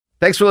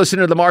Thanks for listening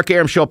to the Mark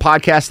Arum Show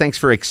podcast. Thanks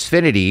for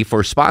Xfinity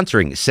for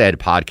sponsoring said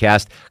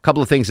podcast. A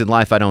couple of things in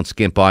life I don't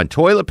skimp on.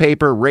 Toilet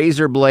paper,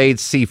 razor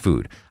blades,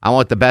 seafood. I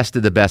want the best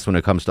of the best when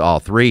it comes to all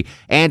three.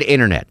 And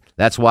internet.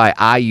 That's why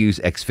I use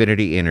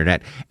Xfinity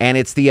Internet. And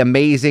it's the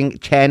amazing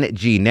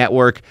 10G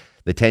network.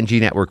 The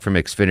 10G network from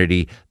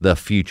Xfinity. The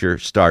future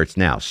starts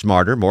now.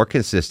 Smarter, more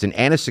consistent,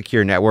 and a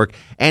secure network.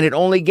 And it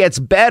only gets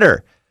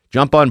better.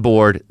 Jump on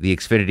board the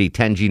Xfinity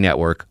 10G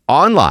network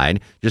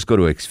online. Just go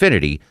to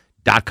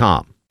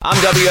Xfinity.com. I'm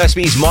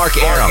WSB's Mark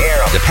Arum.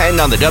 Depend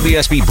on the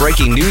WSB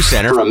Breaking News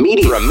Center for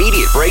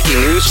immediate breaking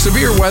news,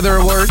 severe weather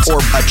alerts, or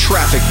a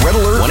traffic red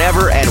alert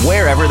whenever and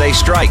wherever they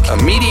strike.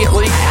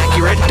 Immediately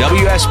accurate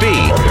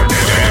WSB.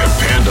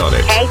 Depend on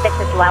it. Hey, this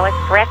is Lois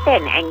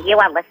Griffin, and you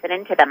are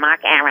listening to the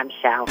Mark Arum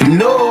Show.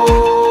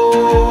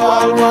 No,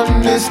 I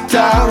want this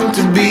town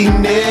to be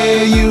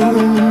near you.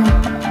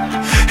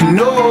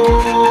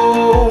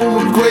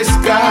 No gray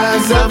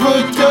skies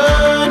ever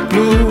turn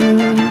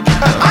blue.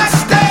 I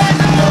stand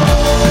alone.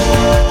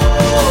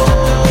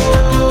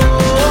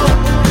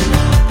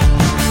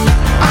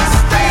 I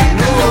stand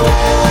alone.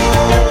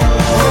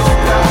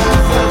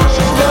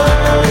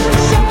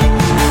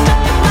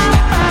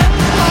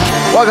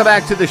 Welcome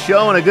back to the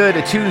show and a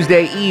good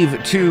Tuesday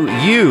Eve to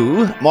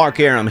you. Mark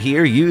Arum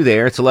here, you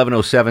there. It's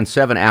 11:07,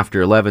 7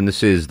 after 11.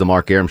 This is the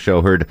Mark Arum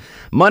Show, heard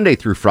Monday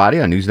through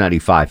Friday on News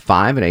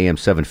 95.5 and AM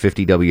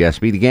 750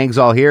 WSB. The gang's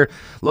all here.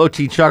 Low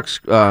T Chuck's,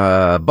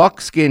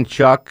 Buckskin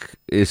Chuck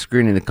is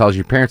screening the calls.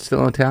 Your parents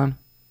still in town?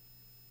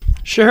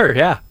 Sure,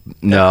 yeah.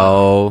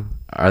 No.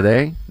 Are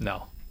they?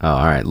 No. Oh,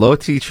 all right. Low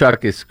T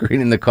Chuck is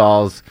screening the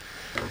calls.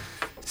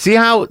 See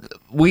how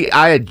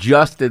I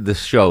adjusted the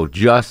show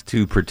just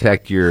to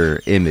protect your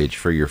image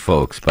for your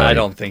folks by I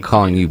don't think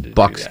calling you need to do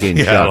Buckskin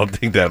that. Chuck. Yeah, I don't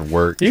think that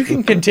worked. You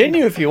can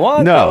continue if you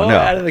want, No, though, no,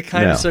 out of the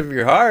kindness no. of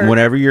your heart.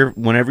 Whenever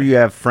you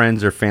have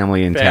friends or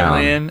family in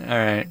Family town, in, all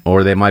right.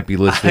 or they might be I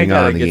listening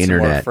gotta on the get some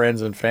more internet,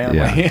 friends and family.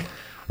 Yeah.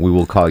 We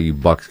will call you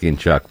Buckskin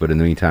Chuck, but in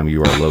the meantime,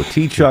 you are Low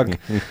T Chuck.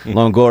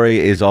 Longoria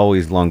is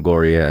always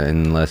Longoria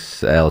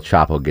unless El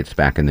Chapo gets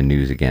back in the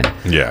news again.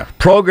 Yeah.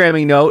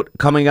 Programming note,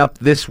 coming up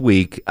this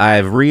week,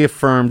 I've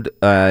reaffirmed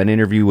an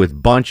interview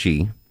with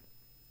Bunchy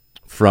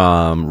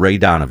from Ray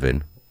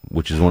Donovan,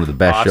 which is one of the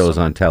best shows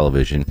on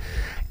television.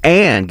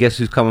 And guess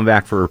who's coming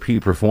back for a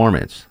repeat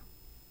performance?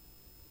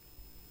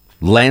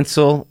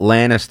 Lancel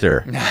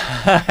Lannister.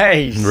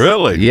 Nice.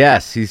 Really?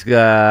 Yes, he's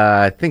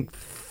got, I think,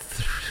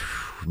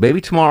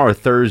 maybe tomorrow or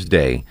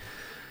Thursday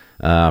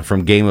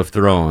from Game of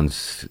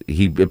Thrones.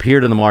 He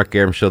appeared on the Mark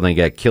Arum Show, then he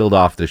got killed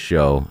off the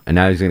show, and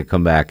now he's going to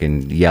come back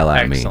and yell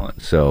at me.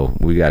 So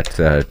we got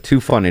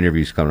two fun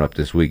interviews coming up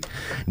this week.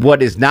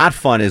 What is not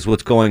fun is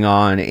what's going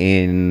on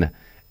in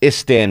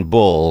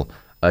Istanbul,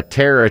 a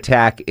terror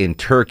attack in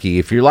Turkey.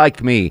 If you're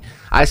like me,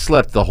 I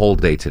slept the whole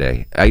day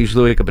today. I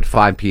usually wake up at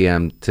 5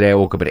 p.m. Today I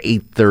woke up at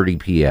 8:30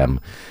 p.m.,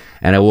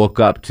 and I woke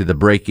up to the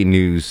breaking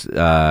news,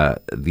 the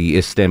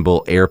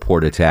Istanbul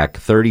airport attack,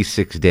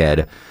 36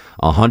 dead,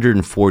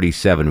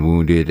 147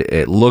 wounded.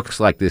 It looks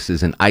like this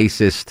is an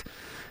ISIS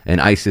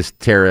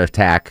terror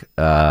attack,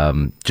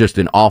 just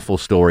an awful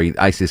story.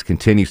 ISIS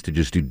continues to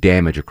just do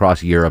damage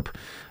across Europe,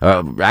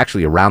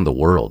 actually around the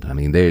world. I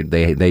mean,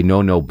 they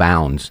know no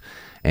bounds.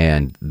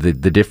 And the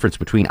difference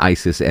between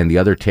ISIS and the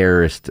other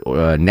terrorist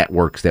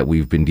networks that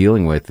we've been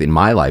dealing with in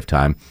my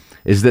lifetime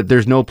is that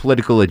there's no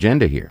political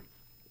agenda here.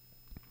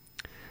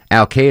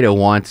 Al-Qaeda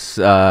wants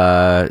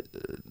the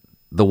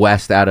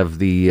West out of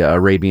the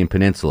Arabian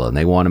Peninsula, and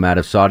they want them out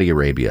of Saudi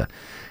Arabia.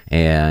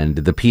 And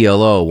the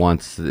PLO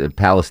wants the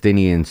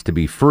Palestinians to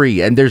be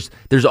free. And there's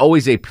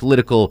always a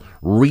political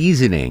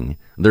reasoning.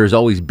 There's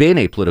always been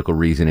a political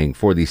reasoning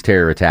for these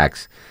terror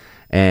attacks.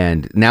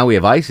 And now we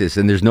have ISIS,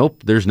 and there's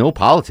no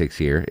politics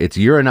here. It's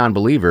you're a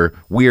non-believer.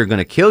 We are going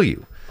to kill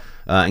you.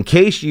 In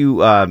case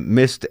you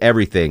missed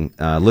everything,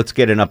 let's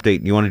get an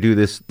update. You want to do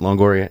this,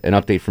 Longoria? An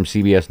update from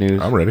CBS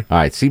News? I'm ready. All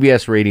right,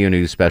 CBS Radio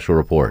News special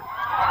report.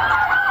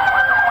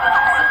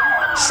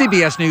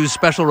 CBS News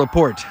special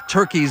report.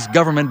 Turkey's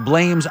government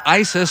blames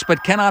ISIS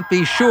but cannot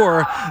be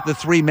sure the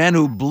three men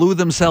who blew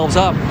themselves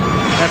up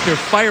after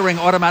firing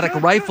automatic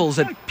rifles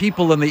at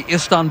people in the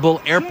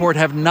Istanbul airport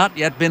have not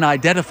yet been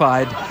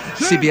identified.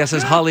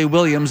 CBS's Holly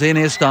Williams in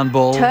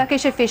Istanbul.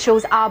 Turkish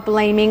officials are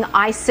blaming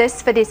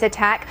ISIS for this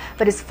attack,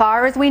 but as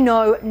far as we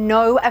know,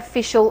 no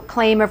official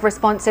claim of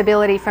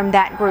responsibility from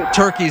that group.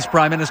 Turkey's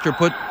prime minister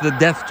put the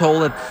death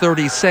toll at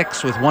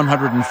 36, with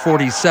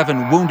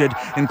 147 wounded,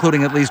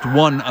 including at least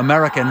one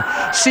American.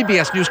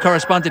 CBS News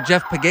correspondent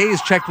Jeff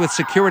Pegues checked with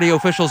security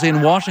officials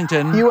in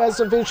Washington. U.S.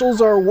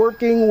 officials are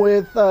working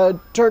with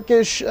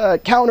Turkish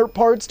British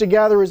counterparts to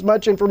gather as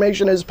much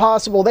information as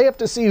possible. They have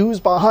to see who's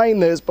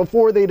behind this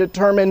before they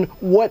determine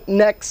what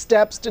next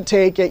steps to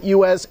take at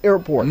U.S.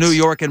 airports. New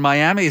York and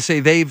Miami say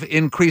they've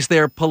increased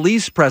their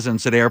police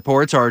presence at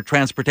airports. Our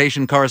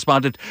transportation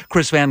correspondent,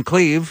 Chris Van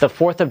Cleve. The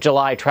 4th of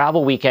July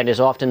travel weekend is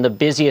often the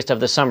busiest of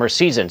the summer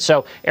season.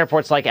 So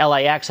airports like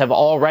LAX have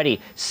already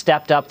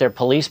stepped up their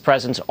police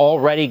presence,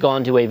 already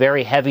gone to a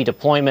very heavy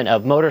deployment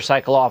of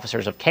motorcycle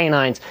officers, of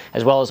canines,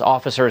 as well as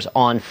officers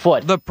on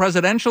foot. The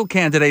presidential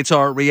candidates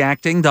are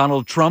reacting.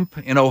 Donald Trump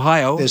in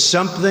Ohio. There's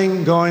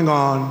something going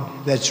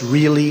on that's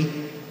really,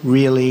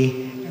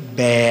 really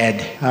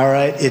bad. All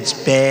right? It's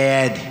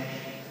bad.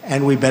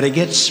 And we better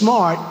get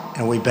smart,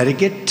 and we better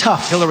get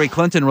tough. Hillary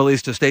Clinton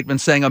released a statement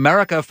saying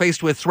America,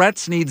 faced with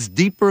threats, needs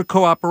deeper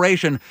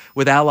cooperation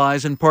with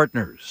allies and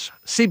partners.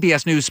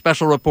 CBS News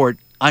Special Report.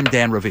 I'm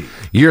Dan Raviv.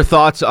 Your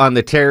thoughts on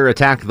the terror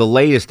attack, the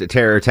latest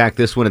terror attack,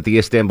 this one at the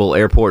Istanbul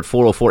airport,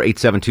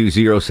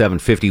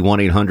 404-872-0750,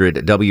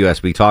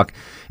 1-800-WSB Talk.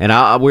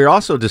 And we're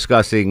also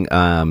discussing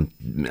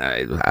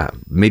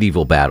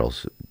medieval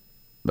battles.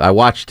 I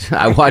watched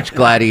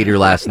Gladiator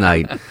last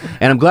night,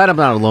 and I'm glad I'm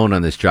not alone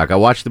on this, Chuck. I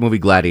watched the movie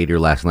Gladiator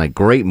last night.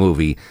 Great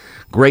movie,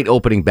 great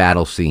opening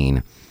battle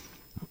scene.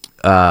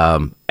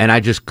 And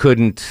I just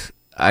couldn't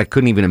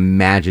even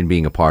imagine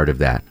being a part of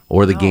that,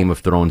 or the Game of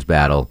Thrones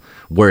battle,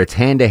 where it's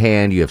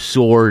hand-to-hand, you have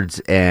swords,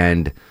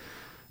 and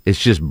it's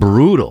just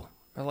brutal.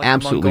 Like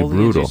absolutely the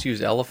Mongolians brutal. Just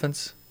use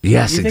elephants.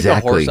 Yes, you think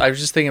exactly. A horse, I was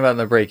just thinking about in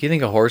the break. You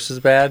think a horse is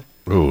bad?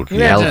 Ooh, you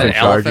imagine an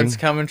elephant's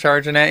coming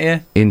charging at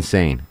you?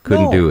 Insane.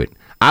 Couldn't do it.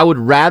 I would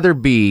rather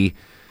be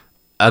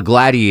a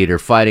gladiator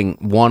fighting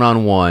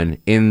one-on-one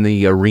in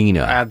the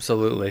arena,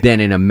 absolutely,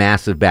 than in a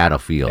massive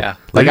battlefield. Yeah,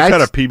 like I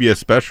just had a PBS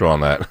special on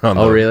that.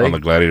 Really? On the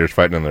gladiators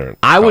fighting in there.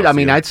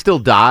 I'd still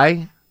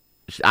die,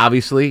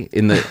 obviously,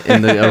 in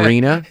the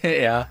arena.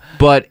 Yeah,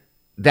 but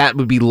that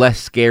would be less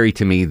scary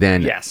to me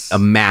than a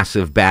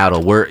massive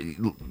battle where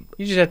you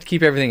just have to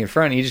keep everything in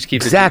front. You just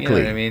keep exactly. It,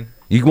 you know what I mean,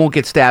 you won't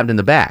get stabbed in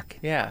the back.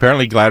 Yeah.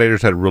 Apparently,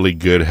 gladiators had really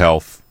good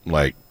health,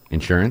 like.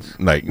 Insurance?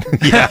 Like,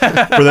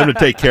 yeah, for them to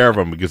take care of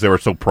them because they were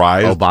so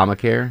prized.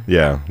 Obamacare?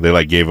 Yeah,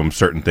 they gave them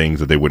certain things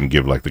that they wouldn't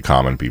give like the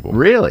common people.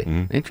 Really?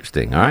 Mm-hmm.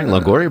 Interesting. All right,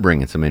 Longoria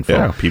bringing some info.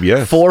 Yeah,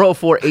 PBS.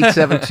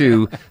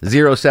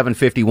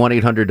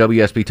 404-872-0750,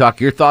 1-800-WSB Talk.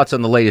 Your thoughts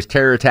on the latest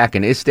terror attack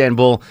in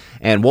Istanbul,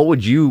 and what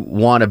would you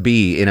want to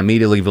be in a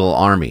medieval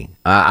army?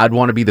 I'd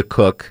want to be the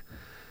cook.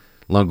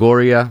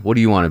 Longoria, what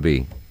do you want to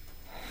be?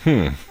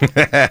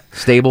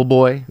 Stable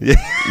boy. Yeah.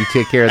 You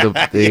take care of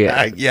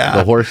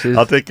the horses.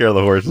 I'll take care of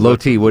the horses. Low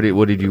T, what did you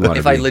want to be?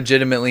 If I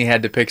legitimately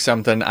had to pick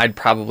something, I'd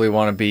probably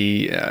want to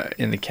be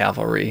in the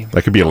cavalry.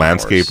 That could be a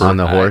landscaper on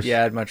the horse.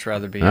 Yeah, I'd much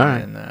rather be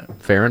in that.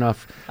 Fair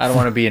enough. I don't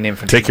want to be an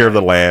infantry. Take care of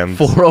the land.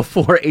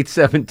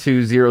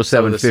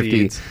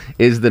 404-872-0750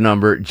 is the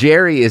number.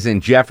 Jerry is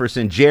in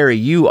Jefferson. Jerry,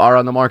 you are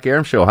on the Mark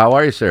Arum Show. How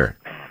are you, sir?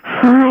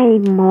 Hi,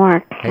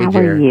 Mark. Hey, How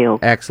Jerry. are you?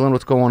 Excellent.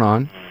 What's going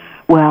on?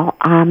 Well,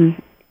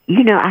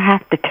 you know, I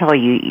have to tell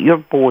you, your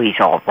boys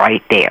are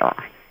right there.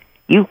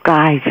 You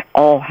guys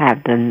all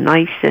have the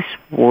nicest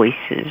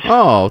voices.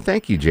 Oh,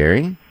 thank you,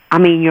 Jerry. I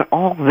mean, you're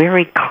all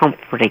very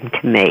comforting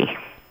to me.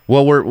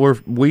 Well,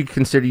 we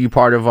consider you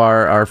part of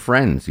our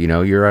friends. You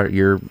know,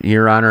 you're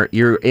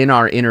in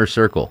our inner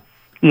circle.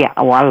 Yeah.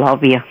 Oh, I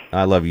love you.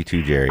 I love you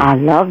too, Jerry. I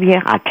love you.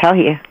 I tell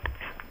you.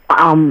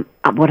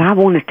 What I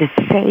wanted to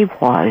say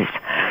was,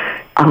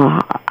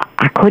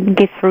 I couldn't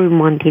get through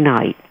Monday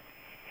night.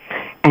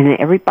 And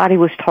everybody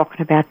was talking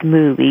about the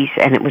movies,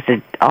 and it was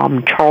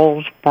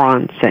Charles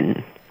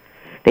Bronson.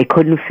 They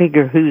couldn't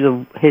figure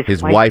who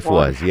his wife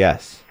was.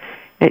 Yes.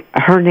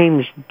 Her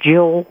name's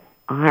Jill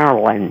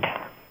Ireland.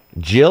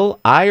 Jill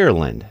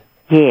Ireland?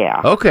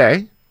 Yeah.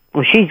 Okay.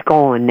 Well, she's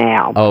gone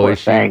now. Oh, is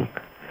she? Thing.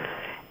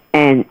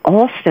 And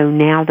also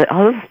now, the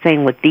other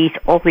thing with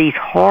all these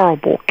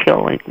horrible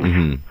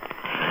killings,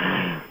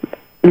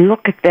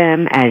 look at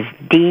them as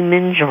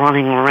demons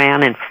running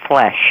around in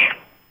flesh.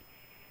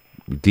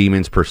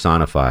 Demons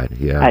personified,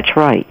 yeah. That's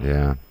right.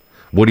 Yeah.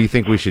 What do you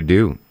think we should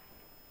do?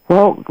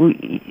 Well,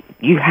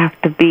 you have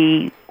to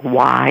be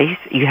wise.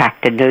 You have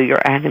to know your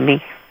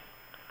enemy.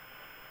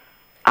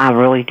 I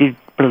really do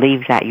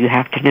believe that. You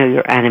have to know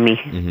your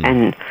enemy,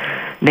 and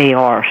they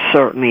are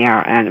certainly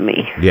our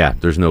enemy. Yeah,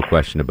 there's no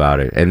question about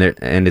it. And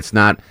it's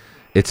an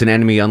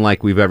enemy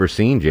unlike we've ever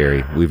seen,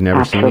 Jerry. We've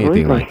never seen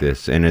anything like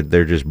this, and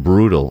they're just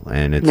brutal.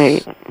 And it's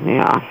Let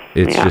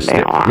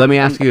me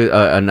ask you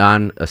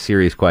a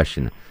serious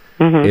question.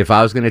 If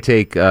I was going to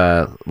take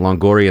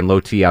Longoria and Low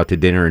T out to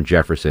dinner in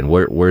Jefferson,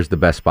 where's the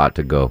best spot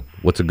to go?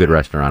 What's a good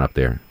restaurant up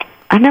there?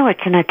 I know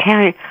it's an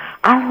Italian.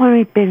 I've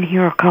only been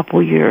here a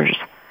couple years.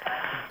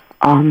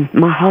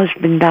 My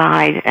husband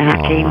died, and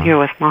I came here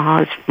with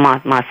my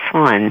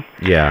son.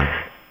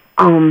 Yeah.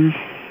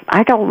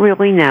 I don't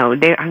really know.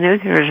 I know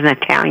there's an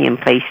Italian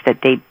place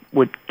that they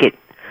would get.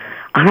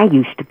 I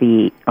used to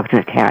be an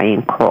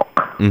Italian cook.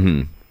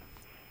 Mm-hmm.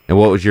 And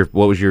what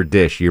was your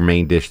dish, your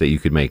main dish that you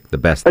could make the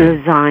best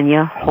thing?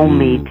 Lasagna,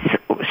 homemade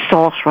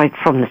sauce right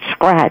from the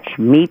scratch,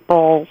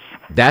 meatballs.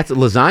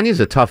 Lasagna's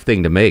a tough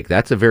thing to make.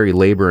 That's a very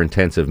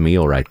labor-intensive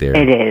meal right there.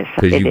 It is.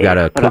 Because you got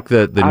to cook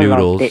the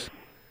noodles,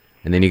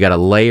 and then you got to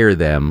layer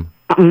them,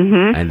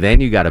 and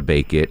then you got to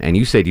bake it. And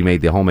you said you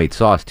made the homemade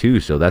sauce, too,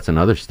 so that's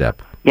another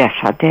step. Yes,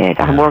 I did.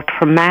 I worked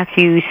for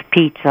Matthew's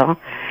Pizza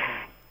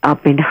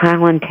up in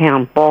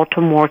Highlandtown,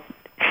 Baltimore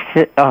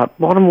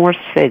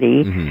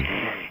City,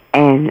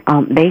 and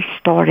they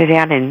started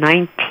out in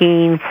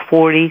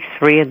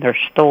 1943, and they're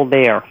still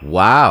there.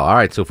 Wow. All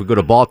right, so if we go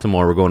to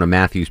Baltimore, we're going to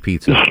Matthew's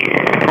Pizza.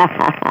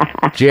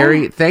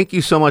 Jerry, thank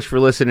you so much for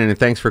listening, and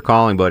thanks for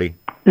calling, buddy.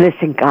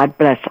 Listen, God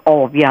bless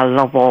all of you. I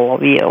love all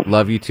of you.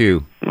 Love you,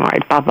 too. All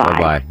right, bye-bye.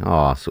 Bye-bye.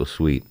 Oh, so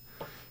sweet.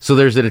 So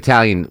there's an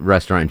Italian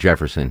restaurant in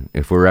Jefferson.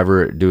 If we're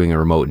ever doing a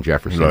remote in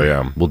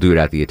Jefferson, we'll do it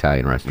at the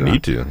Italian restaurant.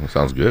 Need to. That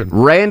sounds good.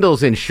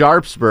 Randall's in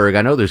Sharpsburg.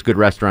 I know there's good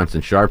restaurants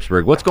in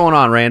Sharpsburg. What's going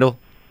on, Randall?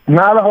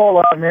 Not a whole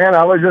lot, man.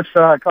 I was just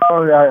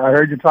calling. I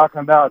heard you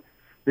talking about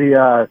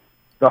the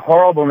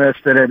horribleness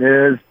that it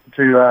is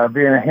to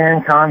be in a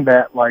hand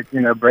combat like,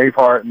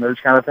 Braveheart and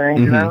those kind of things,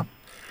 you know?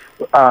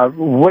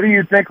 What do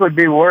you think would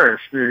be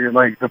worse?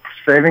 Like the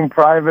Saving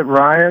Private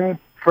Ryan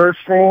first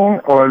scene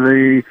or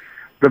the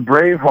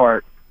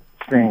Braveheart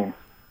scene?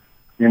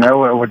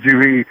 Would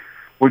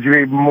you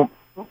be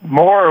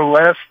more or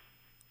less?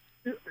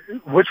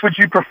 Which would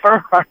you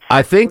prefer?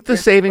 I think the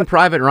Saving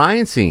Private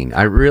Ryan scene.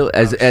 I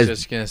was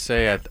just gonna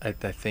say. I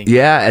think.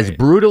 Yeah, as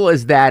brutal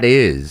as that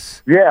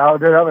is. Yeah, I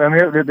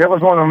mean, that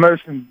was one of the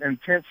most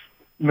intense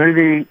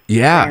movie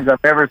scenes I've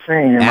ever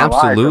seen in my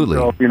life.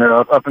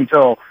 Up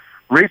until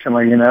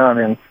recently, I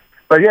mean,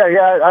 but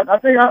I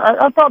think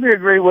I probably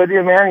agree with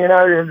you, man.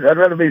 I'd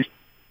rather be,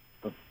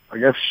 I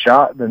guess,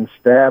 shot than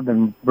stabbed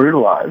and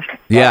brutalized.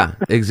 Yeah,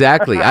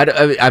 exactly.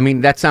 I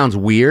mean, that sounds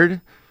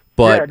weird,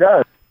 but yeah, it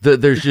does.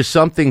 There's just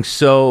something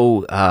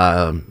so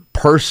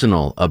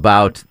personal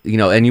about,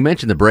 and you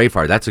mentioned the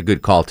Braveheart. That's a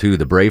good call too.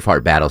 The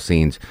Braveheart battle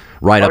scenes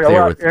right up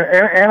there with.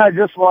 And I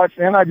just watched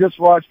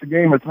the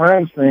Game of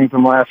Thrones thing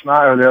from last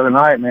night or the other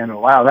night, man.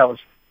 And wow, that was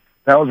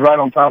right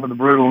on top of the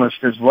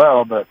brutalness as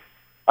well. But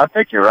I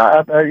think you're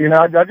right. I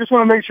just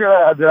want to make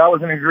sure that I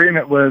was in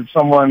agreement with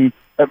someone.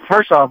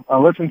 First off, I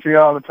listen to you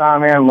all the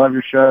time, man. Love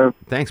your show.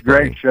 Thanks,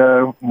 buddy. Great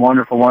show.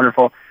 Wonderful,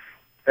 wonderful.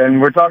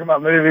 And we're talking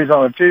about movies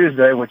on a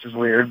Tuesday, which is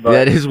weird. But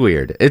that is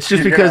weird. It's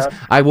just because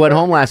I went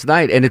home last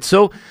night, and it's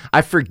so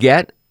I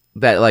forget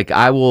that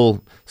I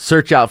will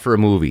search out for a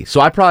movie. So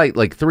I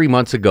probably 3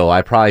 months ago,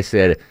 I probably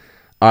said,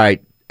 "All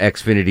right,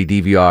 Xfinity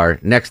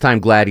DVR. Next time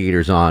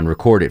Gladiator's on,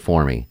 record it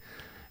for me."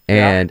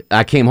 And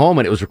I came home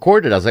and it was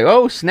recorded. I was like,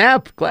 "Oh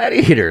snap,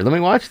 Gladiator! Let me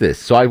watch this."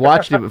 So I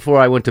watched it before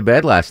I went to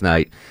bed last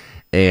night,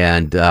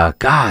 and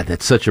God,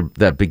 that's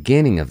that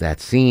beginning of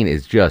that scene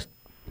is just.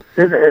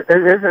 I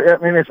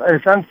mean,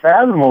 it's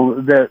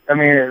unfathomable that. I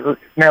mean, it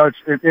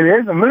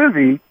is a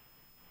movie,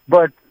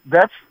 but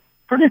that's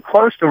pretty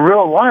close to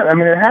real life. I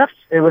mean, it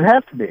would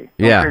have to be.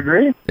 Don't you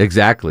agree?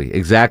 Exactly.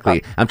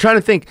 I'm trying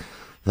to think.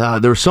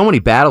 There were so many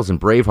battles in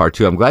Braveheart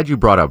too. I'm glad you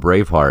brought up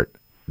Braveheart.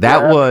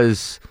 That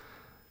was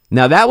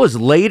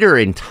later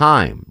in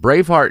time.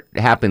 Braveheart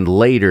happened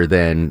later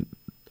than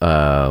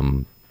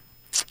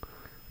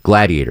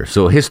Gladiator.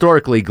 So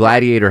historically,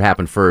 Gladiator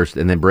happened first,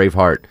 and then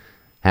Braveheart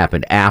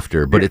happened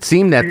after, but it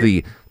seemed that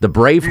the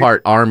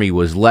Braveheart army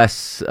was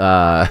less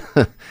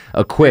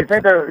equipped.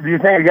 Do you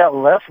think it got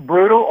less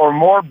brutal or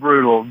more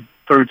brutal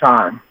through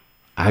time?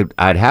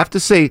 I'd have to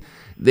say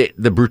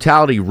the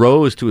brutality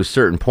rose to a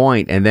certain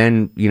point, and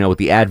then with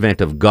the advent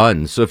of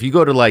guns. So if you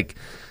go to the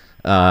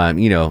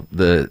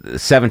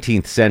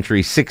 17th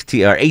century,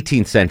 16th or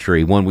 18th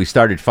century, when we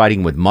started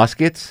fighting with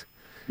muskets,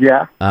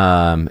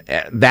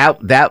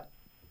 that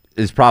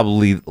is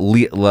probably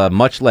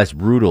much less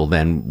brutal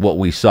than what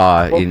we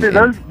saw.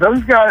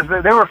 Those guys,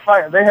 they were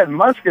fighting. They had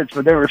muskets,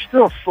 but they were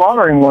still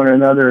slaughtering one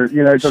another.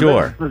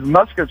 Sure. Those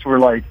muskets were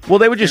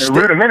they would just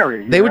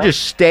rudimentary. They would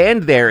just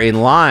stand there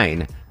in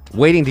line,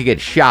 waiting to get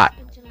shot.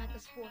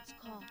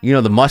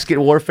 The musket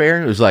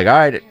warfare. It was like, all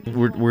right,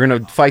 we're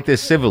gonna fight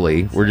this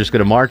civilly. We're just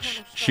gonna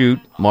march, shoot.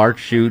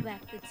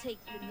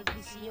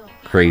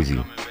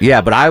 Crazy.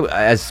 Yeah, but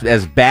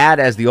as bad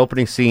as the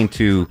opening scene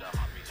to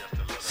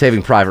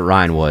Saving Private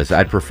Ryan was,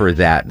 I'd prefer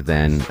that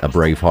than a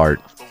Braveheart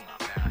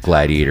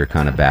Gladiator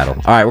kind of battle.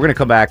 All right, we're going to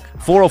come back.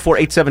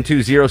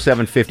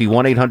 404-872-0750,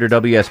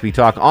 1-800-WSB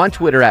Talk, on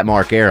Twitter at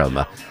Mark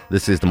Arum.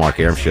 This is The Mark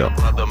Arum Show.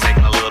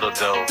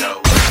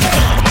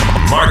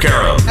 Mark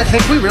Arum. I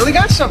think we really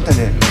got something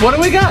here. What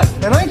do we got?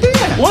 An idea.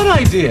 What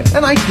idea?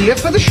 An idea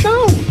for the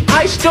show.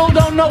 I still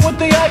don't know what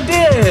the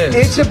idea is.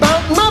 It's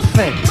about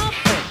nothing.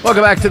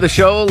 Welcome back to the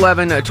show,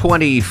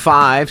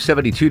 11:25,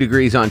 72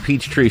 degrees on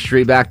Peachtree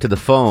Street. Back to the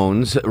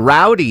phones.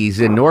 Rowdy's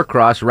in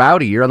Norcross.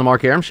 Rowdy, you're on the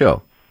Mark Arum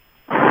Show.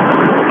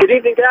 Good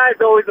evening, guys.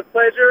 Always a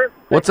pleasure.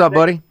 What's up,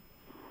 buddy?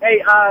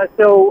 Hey,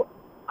 so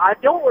I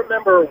don't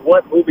remember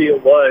what movie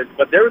it was,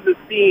 but there was a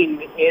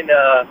scene in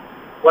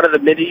one of the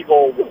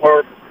medieval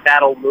war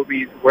battle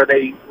movies where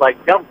they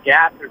dumped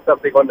gas or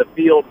something on the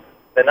field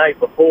the night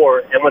before,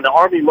 and when the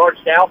army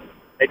marched out,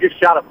 they just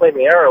shot a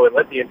flaming arrow and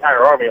lit the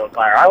entire army on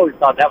fire. I always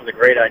thought that was a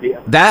great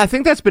idea. I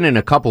think that's been in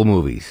a couple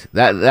movies.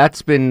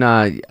 That's been.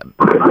 I've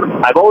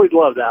always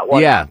loved that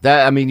one. Yeah,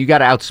 you got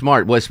to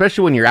outsmart. Well,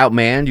 especially when you're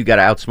outmanned, you got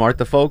to outsmart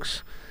the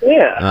folks.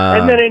 Yeah,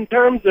 and then in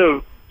terms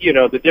of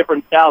the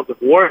different styles of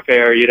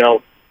warfare,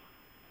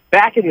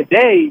 back in the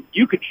day,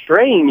 you could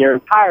train your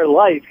entire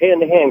life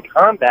hand-to-hand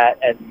combat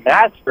and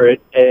master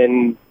it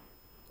and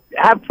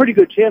have pretty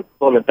good chances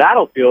on the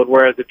battlefield.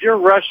 Whereas if you're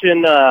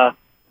rushing the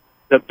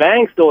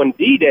banks on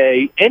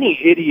D-Day, any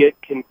idiot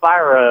can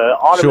fire a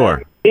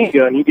automatic machine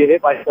gun. You get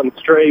hit by some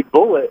stray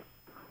bullet.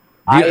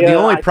 The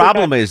only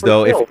problem is,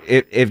 though,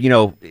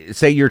 if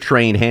say you're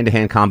trained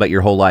hand-to-hand combat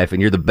your whole life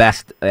and you're the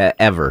best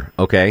ever,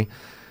 okay?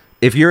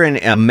 If you're in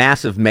a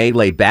massive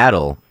melee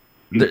battle,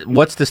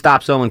 what's to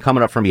stop someone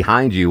coming up from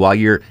behind you while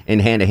you're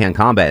in hand-to-hand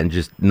combat and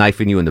just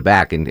knifing you in the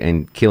back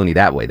and killing you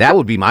that way? That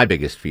would be my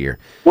biggest fear.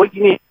 What do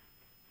you need?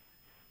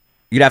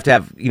 You'd have to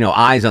have,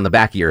 eyes on the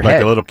back of your head.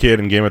 Like the little kid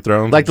in Game of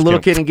Thrones? Like the little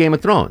kid in Game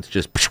of Thrones.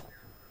 Just,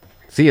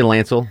 see you,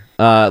 Lancel.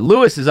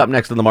 Lewis is up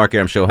next on the Mark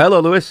Arum Show. Hello,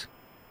 Lewis.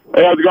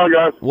 Hey, how's it going,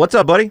 guys? What's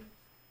up, buddy?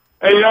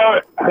 Hey,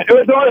 it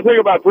was the only thing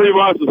about 3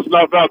 months to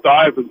snuff out the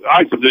ISIS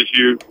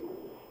issue.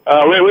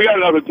 We got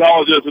enough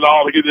intelligence and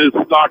all to get this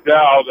knocked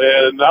out,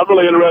 and I'm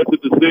really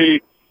interested to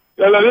see.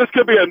 This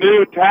could be a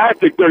new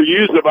tactic they're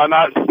using by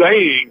not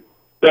saying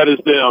that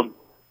it's them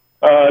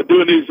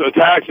doing these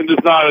attacks and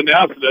just not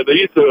announcing it. They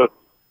used to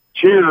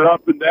cheer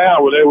up and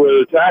down when they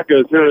would attack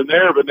us here and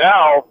there, but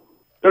now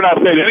they're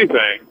not saying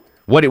anything.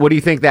 What do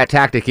you think that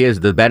tactic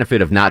is, the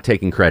benefit of not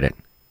taking credit?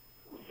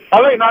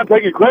 I think not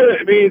taking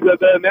credit means that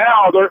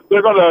now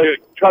they're going to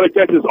try to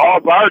catch us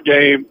off our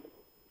game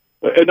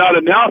and not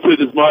announce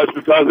it as much,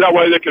 because that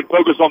way they can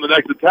focus on the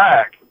next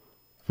attack.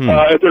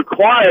 If they're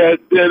quiet,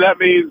 then that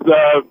means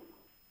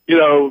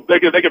they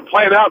can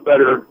plan out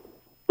better.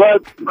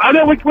 But I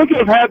know we could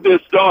have had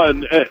this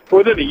done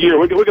within a year.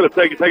 We could have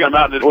taken them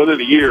out within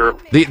a year.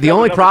 The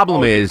only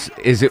problem is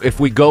if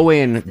we go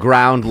in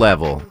ground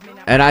level,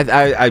 and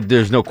I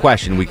there's no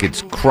question we could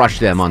crush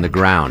them on the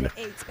ground.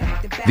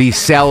 These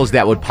cells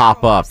that would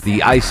pop up,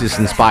 the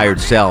ISIS-inspired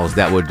cells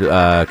that would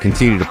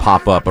continue to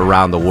pop up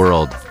around the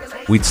world,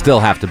 we'd still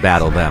have to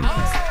battle them.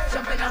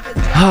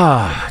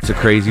 It's a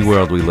crazy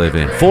world we live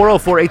in.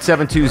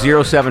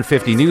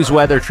 404-872-0750. News,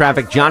 weather,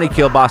 traffic. Johnny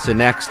Kilbasa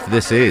next.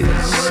 This is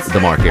The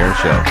Mark Arum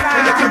Show.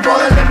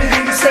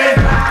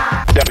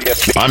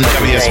 I'm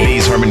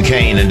WSB's Herman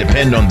Cain, and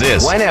depend on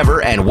this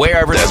whenever and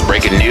wherever there's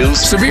breaking news,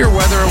 severe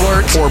weather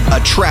alert, or a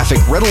traffic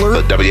red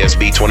alert. The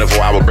WSB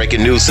 24-hour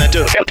Breaking News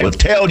Center will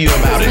tell you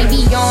about it.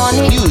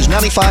 News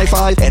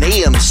 95.5 and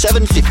AM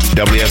 750.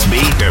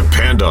 WSB,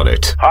 depend on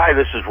it. Hi,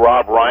 this is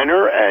Rob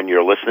Reiner, and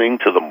you're listening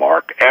to The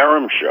Mark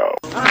Arum Show.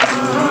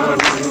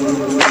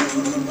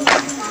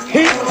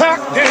 He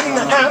packed in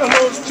the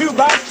animals 2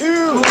 by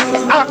 2,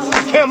 ox,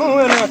 a camel,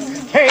 and a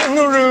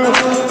kangaroo.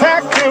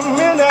 Packed him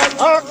in that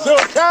ox so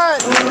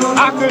tight,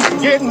 I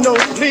couldn't get no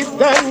sleep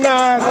that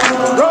night.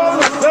 Roll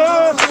the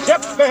sun,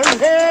 Shep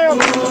and Ham,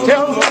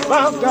 tell them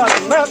about that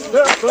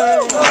master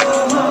plan.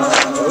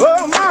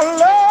 Oh, my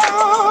Lord.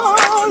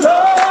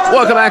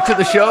 Welcome back to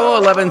the show.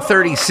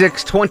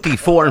 11:36,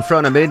 24 in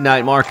front of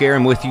midnight. Mark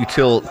Arum with you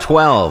till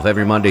 12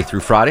 every Monday through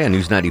Friday on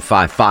News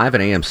 95.5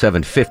 and AM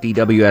 750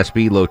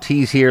 WSB.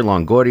 Loti's here,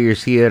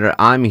 Longordier's here,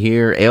 I'm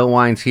here,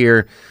 Alewine's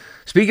here.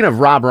 Speaking of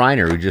Rob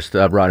Reiner, who just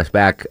brought us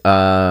back,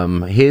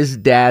 his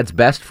dad's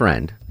best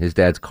friend, his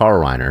dad's Carl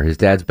Reiner, his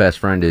dad's best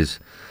friend is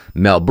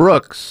Mel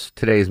Brooks.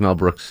 Today's Mel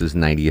Brooks'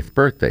 90th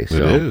birthday. So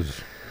it is.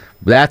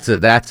 That's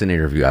an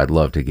interview I'd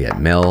love to get.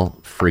 Mel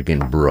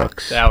freaking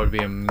Brooks. That would be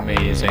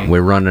amazing.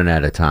 We're running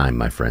out of time,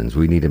 my friends.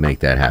 We need to make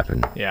that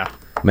happen. Yeah.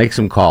 Make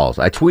some calls.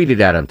 I tweeted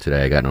at him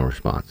today. I got no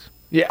response.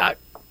 Yeah.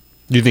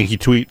 Do you think he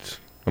tweets?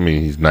 I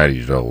mean, he's 90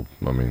 years old.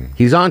 I mean,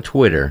 he's on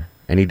Twitter,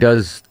 and he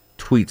does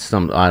tweet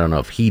some. I don't know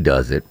if he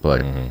does it,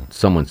 but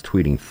someone's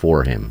tweeting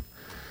for him.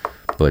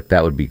 But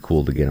that would be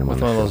cool to get him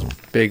with on one the of phone. those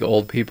big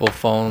old people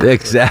phones.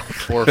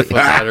 Exactly. 4-foot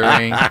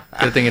lettering.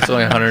 Good thing it's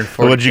only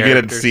 140 What'd you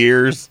characters. get at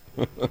Sears?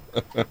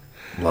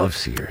 Love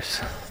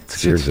Sears.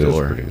 Sears is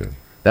store. pretty good.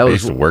 That I was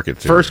used to work at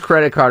Sears. First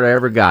credit card I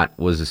ever got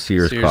was a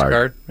Sears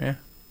card. Yeah.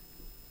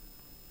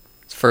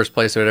 It's the first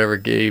place I would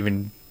ever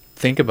even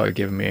think about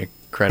giving me a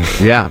credit.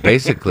 Yeah,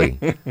 basically.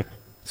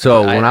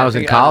 So when I was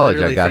in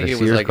college, I got a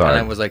Sears card.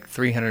 And it was like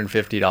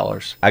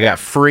 $350. I got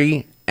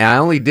free, and I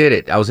only did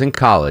it. I was in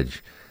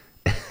college.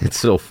 It's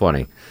so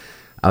funny.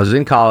 I was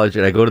in college,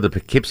 and I go to the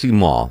Poughkeepsie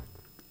Mall.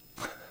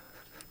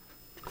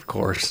 Of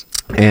course.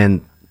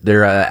 And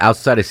they're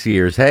outside of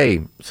Sears.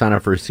 Hey, sign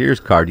up for a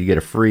Sears card. You get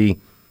a free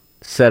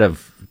set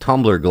of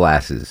tumbler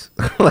glasses,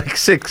 like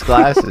 6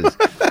 glasses.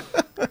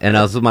 And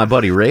I was with my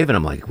buddy Raven.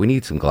 I'm like, we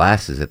need some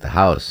glasses at the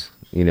house.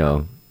 You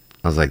know,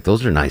 I was like,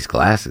 those are nice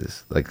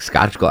glasses, like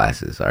Scotch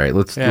glasses. All right,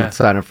 let's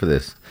sign up for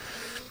this.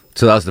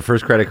 So that was the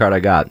first credit card I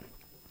got.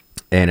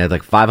 And it had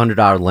like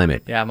 $500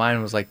 limit. Yeah,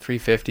 mine was like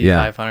 $350,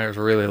 Yeah. $500. It was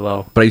really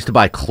low. But I used to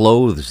buy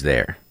clothes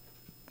there.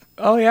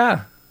 Oh,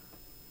 yeah.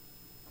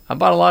 I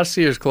bought a lot of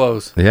Sears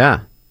clothes.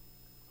 Yeah.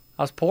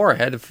 I was poor. I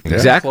had to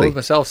Exactly. clothe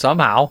myself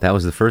somehow. That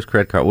was the first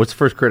credit card. What's the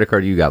first credit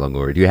card you got,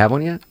 Longoria? Do you have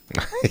one yet?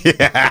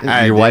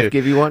 Yeah, Your wife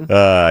give you one?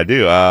 I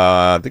do.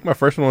 I think my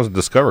first one was a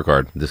Discover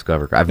card.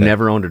 Discover card. I've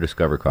never owned a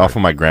Discover card. Off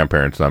of my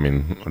grandparents. I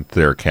mean, it's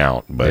their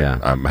account, but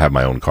I have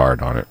my own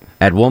card on it.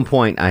 At one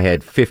point, I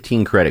had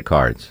 15 credit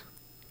cards.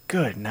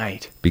 Good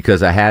night.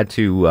 Because I had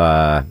to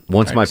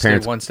once my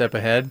parents one step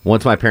ahead.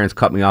 Once my parents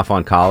cut me off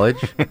on college,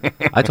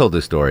 I told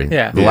this story.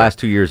 Yeah. The last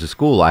 2 years of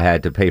school, I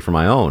had to pay for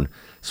my own,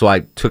 so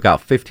I took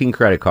out 15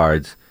 credit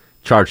cards,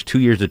 charged 2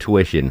 years of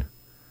tuition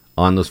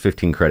on those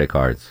 15 credit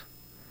cards,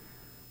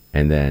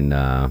 and then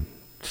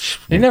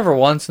You never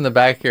once in the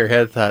back of your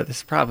head thought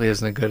this probably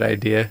isn't a good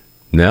idea.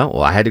 No,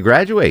 well, I had to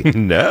graduate.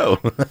 No,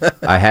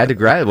 I had to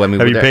graduate. I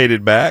mean, have you paid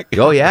it back?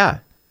 Oh yeah,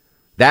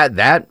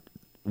 that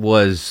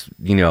was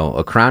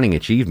a crowning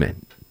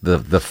achievement.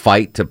 The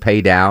fight to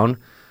pay down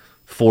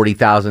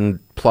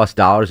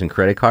 $40,000+ in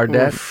credit card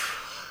debt.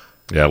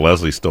 Yeah,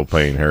 Leslie's still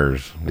paying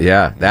hers.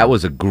 Yeah, that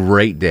was a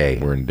great day.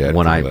 We're in debt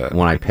when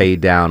for I paid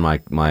down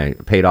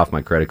paid off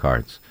my credit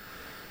cards.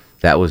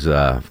 That was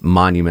a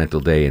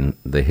monumental day in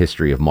the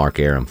history of Mark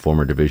Arum,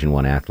 former Division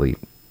I athlete.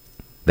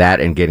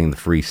 That and getting the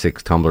free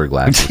 6 tumbler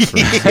glasses.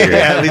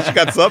 Yeah, at least you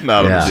got something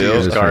out of it. It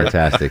was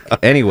fantastic.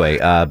 Anyway,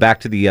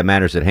 back to the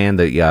matters at hand.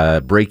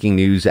 The breaking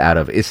news out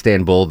of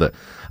Istanbul,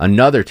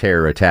 another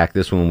terror attack.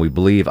 This one, we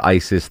believe,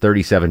 ISIS,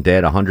 37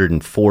 dead,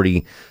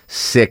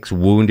 146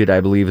 wounded, I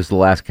believe is the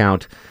last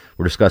count.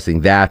 We're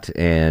discussing that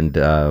and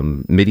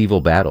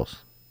medieval battles.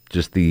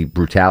 Just the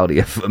brutality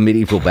of a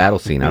medieval battle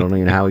scene. I don't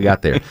even know how we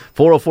got there.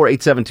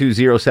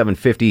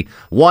 404-872-0750,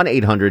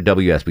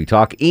 1-800-WSB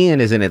Talk.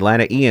 Ian is in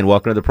Atlanta. Ian,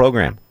 welcome to the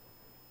program.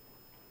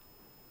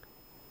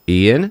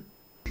 Ian?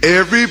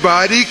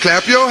 Everybody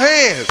clap your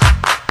hands.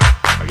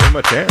 I give him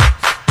a chance.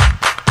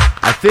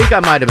 I think I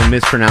might have been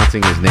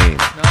mispronouncing his name.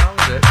 No, that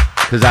was it.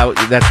 Because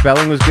that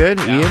spelling was good,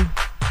 Ian?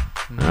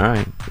 All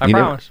right. I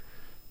promise.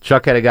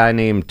 Chuck had a guy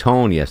named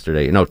Tone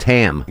yesterday. No,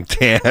 Tam.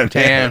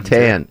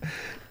 Tan.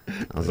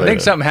 I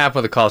think something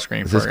happened with the call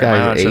screen. This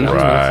guy's Asian.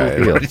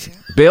 Right.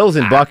 Bill's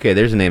in Buckhead.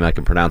 There's a name I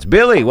can pronounce.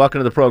 Billy, welcome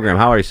to the program.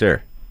 How are you,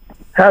 sir?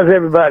 How's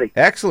everybody?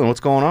 Excellent.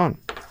 What's going on?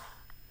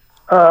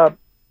 There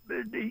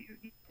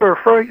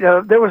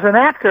was an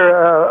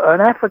actor,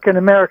 an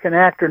African-American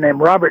actor named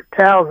Robert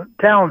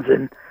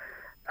Townsend.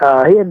 He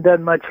hadn't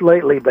done much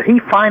lately, but he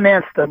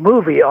financed a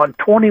movie on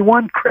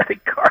 21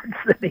 credit cards.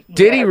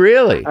 Did he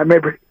really? I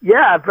remember.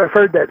 Yeah, I've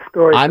heard that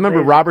story. I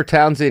remember Robert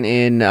Townsend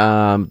in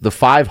The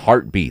 5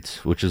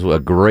 Heartbeats, which is a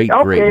great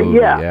movie.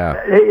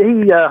 Yeah.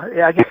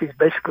 I guess he's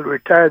basically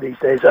retired these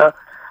days.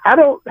 I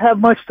don't have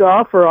much to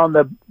offer on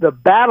the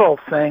battle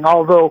thing,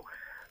 although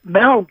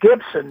Mel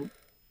Gibson,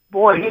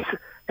 boy, he's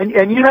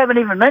and you haven't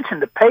even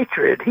mentioned The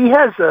Patriot. He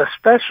has a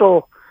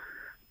special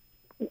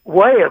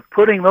way of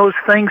putting those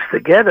things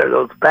together,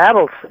 those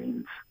battle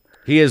scenes.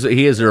 He is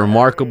a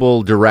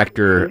remarkable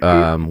director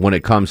when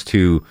it comes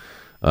to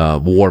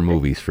war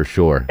movies, for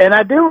sure. And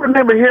I do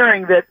remember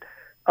hearing that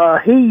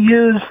he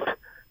used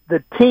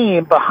the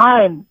team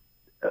behind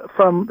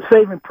from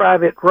Saving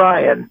Private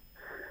Ryan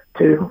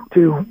to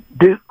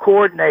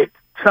coordinate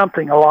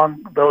something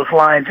along those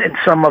lines in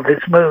some of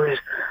his movies.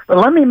 But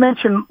let me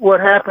mention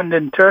what happened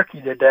in Turkey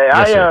today.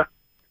 Yes,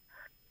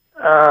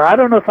 I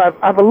don't know if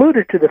I've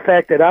alluded to the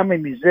fact that I'm a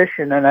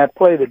musician and I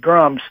play the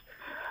drums.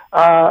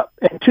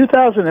 In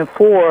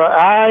 2004,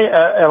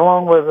 I,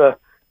 along with a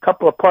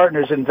couple of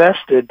partners,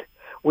 invested.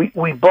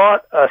 We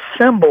bought a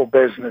cymbal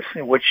business,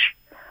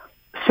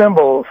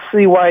 cymbal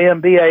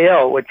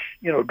CYMBAL, which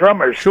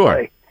drummers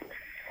play,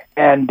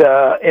 and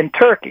in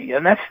Turkey,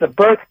 and that's the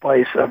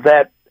birthplace of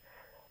that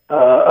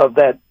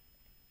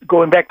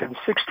going back to the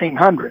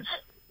 1600s,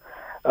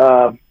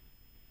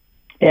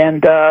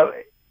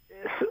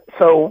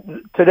 So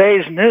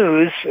today's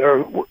news,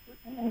 or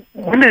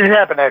when did it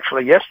happen?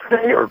 Actually,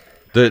 yesterday, or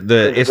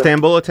the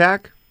Istanbul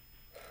attack?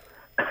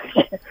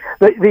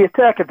 the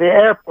attack at the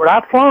airport.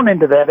 I've flown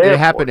into that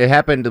airport. It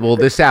happened. Well,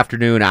 this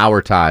afternoon,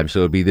 our time, so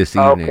it'd be this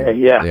evening. Okay,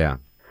 yeah.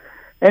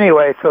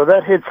 Anyway, so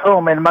that hits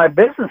home, and my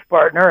business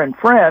partner and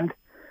friend,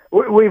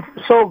 we've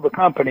sold the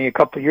company a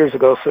couple of years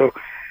ago, so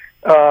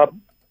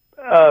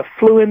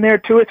flew in there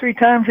 2 or 3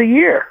 times a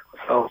year.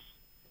 So.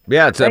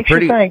 Yeah, it's a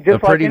pretty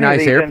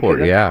nice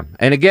airport. Yeah,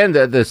 and again,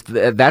 that's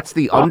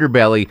the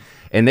underbelly,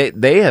 and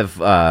they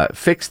have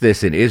fixed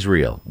this in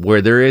Israel,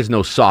 where there is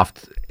no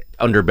soft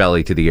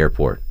underbelly to the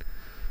airport.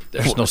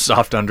 There's no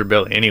soft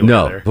underbelly anywhere.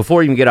 No, there.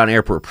 Before you can get on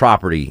airport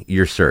property,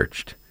 you're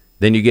searched.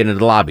 Then you get into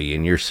the lobby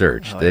and you're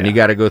searched. Then you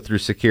got to go through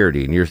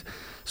security and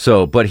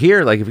But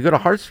here, like if you go to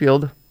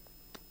Hartsfield,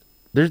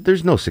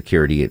 there's no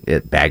security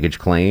at baggage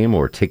claim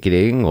or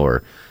ticketing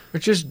or.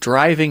 We're just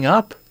driving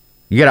up.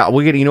 You know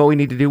what we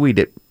need to do? We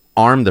did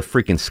arm the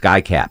freaking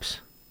sky caps.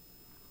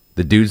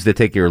 The dudes that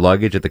take your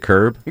luggage at the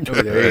curb. Oh,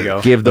 there you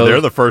go. Give those.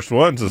 They're the first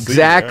ones to see.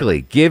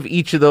 Exactly. Give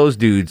each of those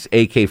dudes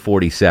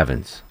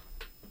AK-47s.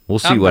 We'll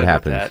see what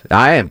happens.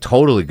 I am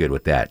totally good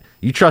with that.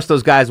 You trust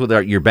those guys with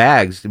your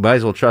bags, you might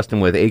as well trust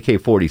them with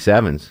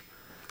AK-47s.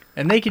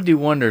 And they can do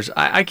wonders.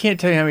 I can't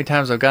tell you how many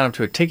times I've gone up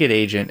to a ticket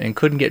agent and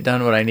couldn't get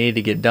done what I needed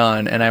to get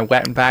done, and I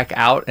went back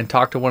out and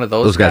talked to one of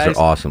those guys. Those guys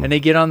are awesome. And they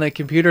get on the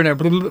computer and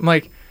I'm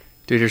like,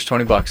 dude, here's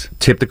 $20.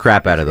 Tip the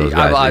crap out of those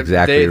guys.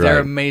 Exactly right. They're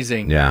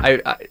amazing.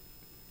 Yeah.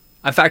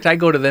 In fact, I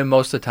go to them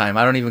most of the time.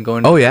 I don't even go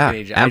into Oh, the yeah.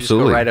 ticket agent.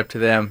 Absolutely. I just go right up to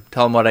them,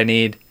 tell them what I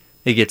need.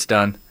 It gets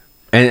done.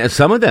 And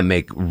some of them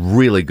make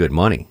really good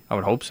money. I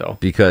would hope so.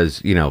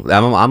 Because,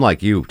 I'm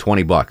like you,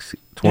 $20.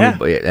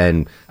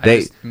 And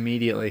they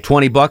immediately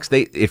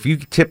 $20. If you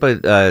tip a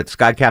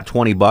SkyCap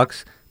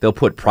 $20, they'll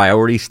put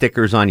priority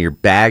stickers on your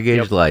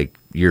baggage, like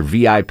your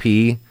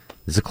VIP.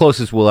 It's the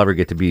closest we'll ever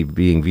get to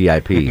being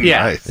VIP.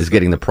 Yeah. Is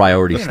getting the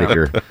priority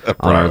sticker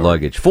on our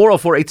luggage.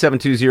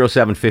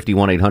 404-872-0750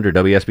 1-800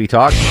 WSB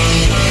Talk.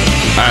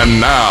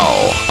 And now,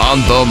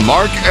 on the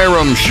Mark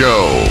Arum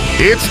Show,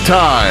 it's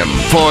time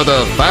for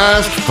the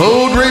Fast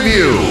Food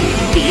Review.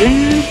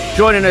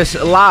 Joining us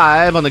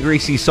live on the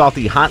Greasy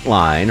Salty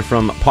Hotline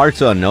from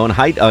parts unknown,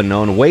 height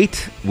unknown,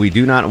 weight we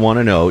do not want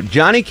to know,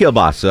 Johnny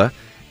Kielbasa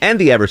and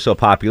the ever so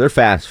popular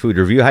Fast Food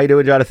Review. How you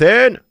doing,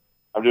 Jonathan?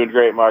 I'm doing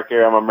great, Mark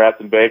Arum. I'm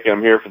wrapped in bacon.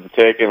 I'm here for the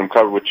taking. I'm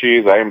covered with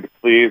cheese. I am to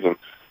please. And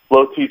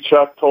Low T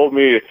Chuck told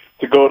me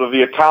to go to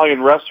the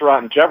Italian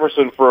restaurant in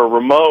Jefferson for a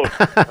remote.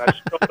 And I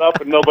showed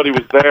up and nobody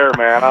was there,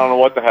 man. I don't know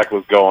what the heck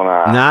was going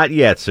on. Not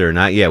yet, sir.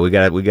 Not yet. We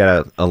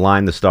gotta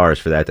align the stars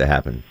for that to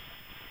happen.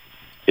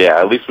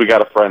 Yeah, at least we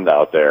got a friend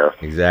out there.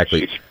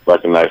 Exactly. She's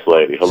like a nice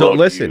lady. Hello So to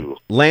listen, you.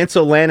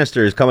 Lancel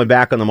Lannister is coming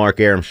back on the Mark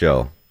Arum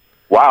Show.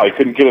 Wow, he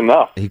couldn't get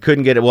enough. He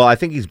couldn't get it. Well, I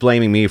think he's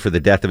blaming me for the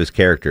death of his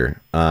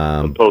character.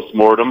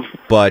 Post-mortem.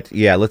 But,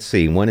 yeah, let's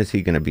see. When is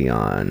he going to be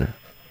on?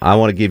 I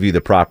want to give you the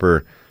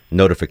proper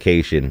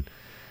notification.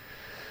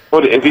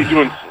 What, is he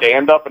doing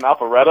stand-up in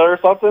Alpharetta or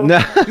something? No.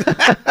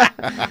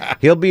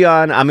 He'll be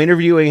on. I'm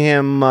interviewing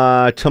him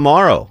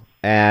tomorrow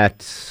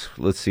at,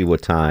 let's see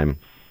what time.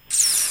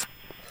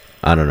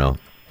 I don't know.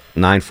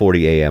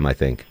 9:40 a.m., I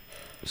think.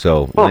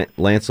 So,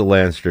 Lancel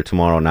Lannister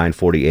tomorrow,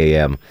 9:40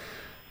 a.m.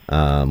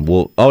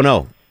 Oh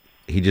no,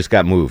 he just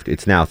got moved.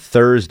 It's now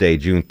Thursday,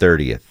 June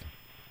 30th.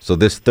 So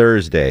this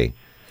Thursday,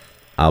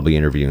 I'll be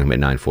interviewing him at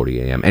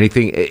 9:40 a.m.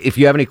 Anything? If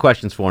you have any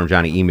questions for him,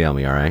 Johnny, email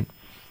me. All right.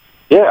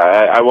 Yeah,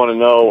 I want to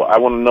know. I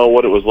want to know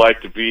what it was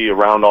like to be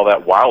around all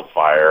that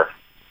wildfire.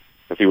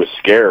 If he was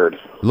scared.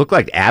 It looked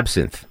like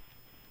absinthe. It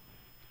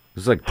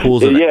was like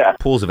pools of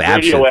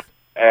absinthe. Radio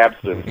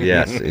absinthe.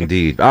 Yes,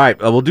 indeed. All right,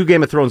 we'll do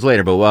Game of Thrones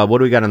later, but what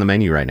do we got on the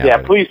menu right now?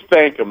 Yeah, please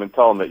thank him and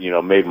tell him that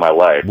made my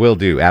life. Will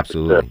do,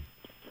 absolutely.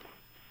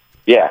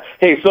 Yeah.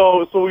 Hey,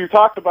 so we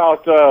talked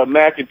about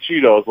mac and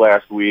Cheetos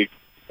last week,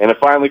 and it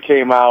finally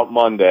came out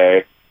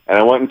Monday, and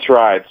I went and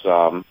tried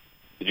some.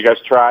 Did you guys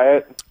try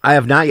it? I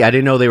have not yet. I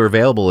didn't know they were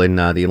available in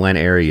the Atlanta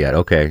area yet.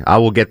 Okay, I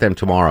will get them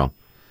tomorrow.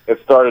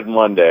 It started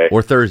Monday.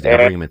 Or Thursday. I'll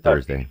bring them in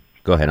Thursday.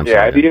 Go ahead. I'm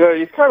sorry. Yeah,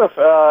 you kind of,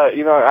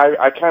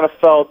 I kind of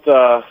felt,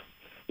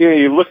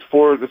 you looked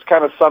forward. It's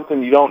kind of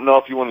something you don't know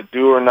if you want to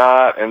do or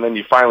not, and then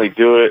you finally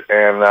do it,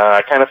 and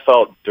I kind of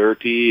felt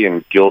dirty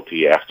and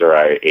guilty after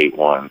I ate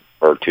one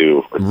or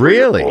two. Or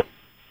really? Or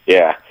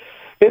yeah.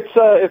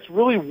 It's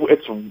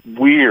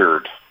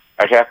weird.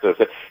 I have to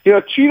say,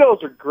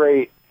 Cheetos are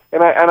great,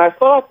 and I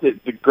thought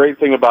that the great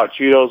thing about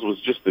Cheetos was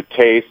just the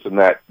taste and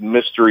that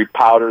mystery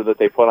powder that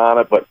they put on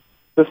it. But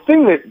the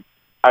thing that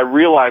I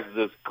realized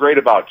is great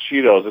about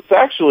Cheetos, it's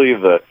actually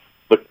the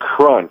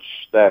crunch,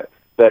 that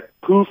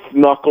poof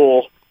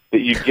knuckle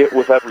that you get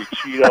with every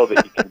Cheeto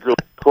that you can really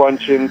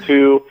crunch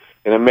into,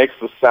 and it makes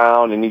the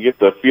sound, and you get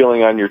the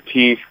feeling on your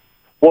teeth.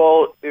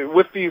 Well,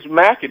 with these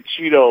mac and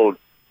Cheeto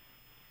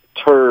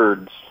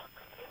turds,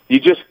 you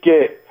just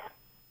get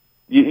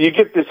you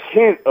get this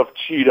hint of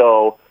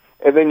Cheeto,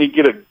 and then you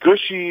get a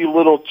gushy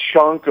little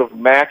chunk of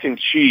mac and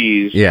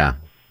cheese. Yeah,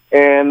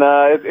 and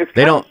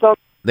they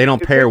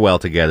don't pair well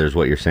together, is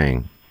what you're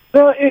saying.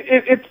 No,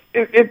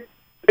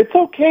 it's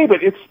okay,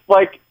 but it's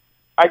like,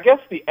 I guess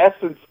the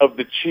essence of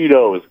the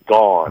Cheeto is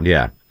gone.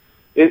 Yeah.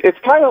 It's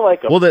kind of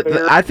like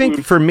I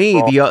think for me,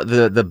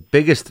 the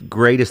biggest,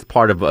 greatest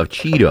part of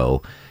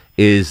Cheeto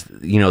is,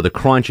 the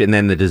crunch and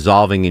then the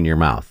dissolving in your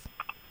mouth.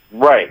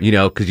 Right.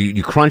 Because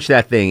you crunch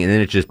that thing and then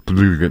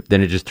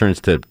it just turns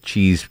to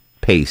cheese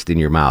paste in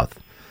your mouth.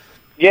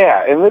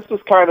 Yeah, and this is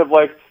kind of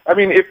like,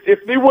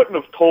 if they wouldn't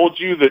have told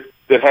you that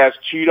it has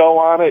Cheeto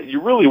on it, you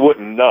really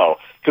wouldn't know,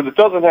 because it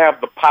doesn't have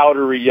the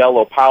powdery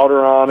yellow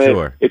powder on it.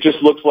 Sure. It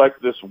just looks like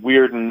this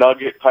weird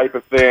nugget type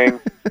of thing,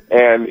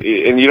 and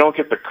you don't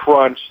get the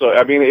crunch. So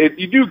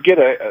you do get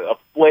a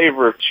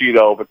flavor of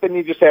Cheeto, but then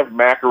you just have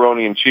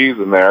macaroni and cheese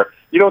in there.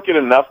 You don't get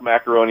enough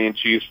macaroni and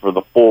cheese for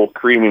the full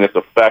creaminess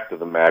effect of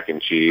the mac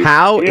and cheese.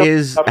 How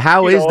is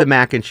the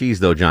mac and cheese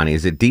though, Johnny?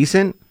 Is it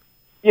decent?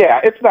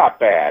 Yeah, it's not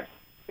bad.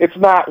 It's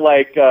not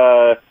like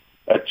a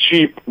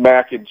cheap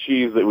mac and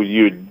cheese that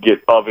you'd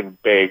get oven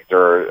baked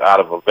or out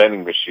of a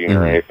vending machine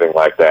or anything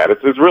like that.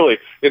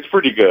 It's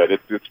pretty good.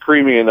 It's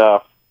creamy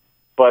enough,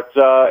 but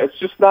it's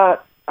just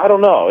not. I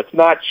don't know. It's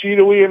not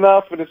Cheeto-y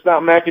enough, and it's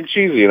not mac and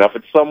cheesy enough.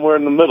 It's somewhere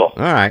in the middle.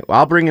 All right. Well,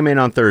 I'll bring him in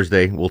on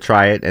Thursday. We'll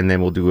try it, and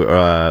then we'll do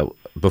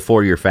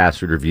before your fast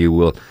food review.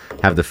 We'll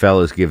have the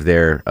fellas give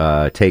their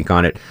take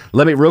on it.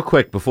 Let me, real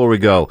quick, before we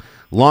go,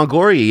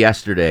 Longoria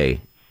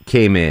yesterday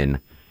came in,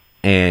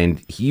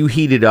 and you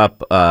heated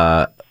up,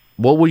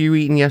 what were you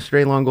eating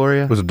yesterday,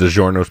 Longoria? It was a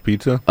DiGiorno's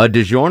pizza. A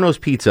DiGiorno's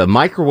pizza,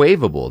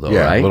 microwavable though,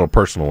 yeah, right? Little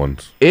personal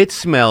ones. It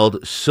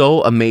smelled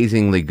so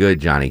amazingly good,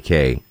 Johnny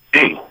K.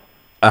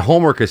 A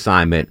homework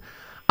assignment.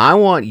 I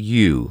want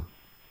you,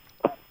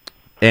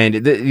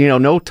 and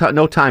no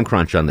time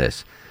crunch on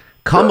this.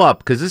 Come up,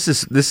 because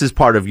this is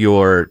part of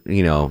your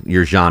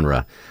your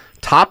genre.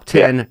 Top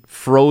 10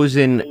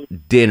 frozen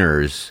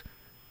dinners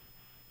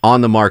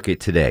on the market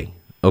today.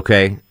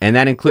 Okay, and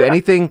that includes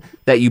anything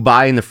that you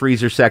buy in the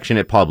freezer section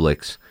at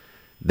Publix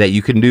that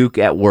you can nuke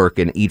at work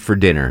and eat for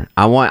dinner.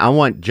 I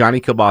want Johnny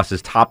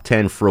Kilbasa's top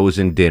 10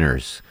 frozen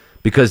dinners,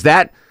 because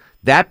that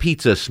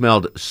pizza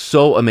smelled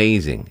so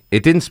amazing.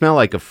 It didn't smell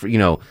like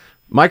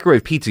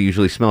microwave pizza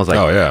usually smells like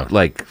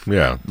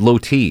low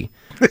T.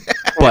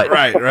 But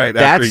right.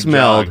 That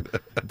smelled.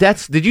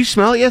 Did you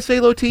smell it yesterday,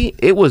 low T?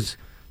 It was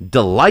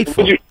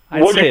delightful.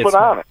 What'd you put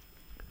on it?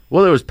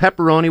 Well, there was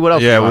pepperoni. What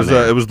else? Yeah, was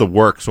it was the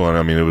works one.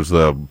 I mean, it was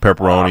the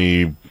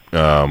pepperoni,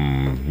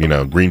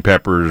 green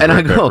peppers, and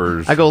red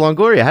peppers. I go,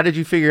 Longoria, how did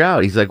you figure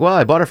out? He's like, well,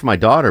 I bought it for my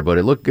daughter, but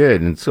it looked good,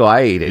 and so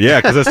I ate it.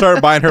 Yeah, because I started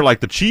buying her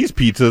like the cheese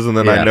pizzas, and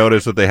then I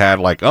noticed that they had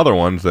like other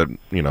ones that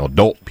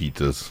adult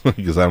pizzas,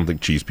 because I don't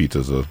think cheese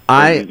pizzas are.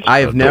 I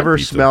have never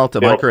smelt a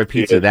microwave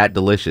pizza that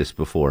delicious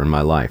before in my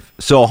life.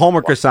 So a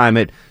homework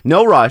assignment,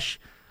 no rush,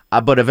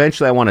 but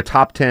eventually I want a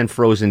top 10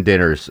 frozen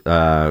dinners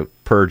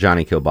per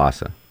Johnny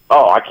Kilbasa.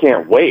 Oh, I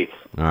can't wait.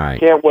 All right.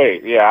 Can't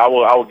wait. Yeah, I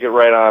will get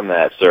right on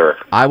that, sir.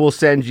 I will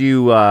send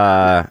you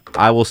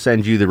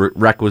the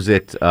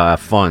requisite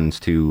funds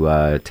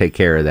to take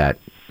care of that,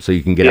 so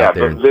you can get out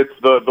there. Yeah, it's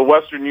the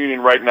Western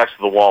Union right next to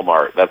the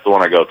Walmart. That's the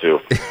one I go to.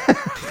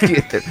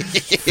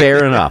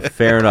 Fair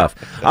enough.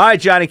 All right,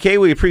 Johnny K,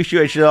 we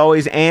appreciate you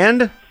always,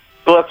 and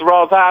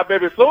Cholesterol high,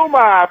 baby. So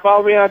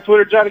follow me on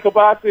Twitter, Johnny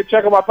Kilbasa.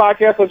 Check out my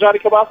podcast on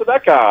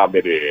JohnnyKilbasa.com,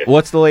 baby.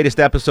 What's the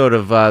latest episode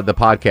of the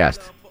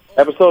podcast?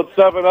 Episode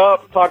 7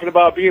 up, talking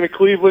about being a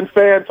Cleveland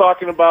fan,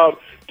 talking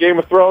about Game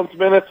of Thrones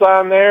minutes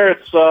on there.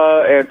 It's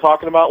and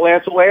talking about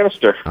Lancel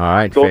Lannister. All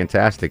right,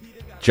 fantastic.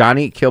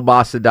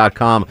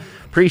 JohnnyKilbasa.com.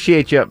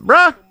 Appreciate you,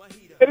 bruh.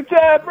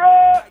 Anytime,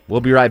 bruh. We'll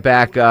be right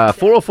back.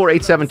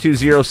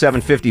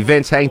 404-872-0750.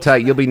 Vince, hang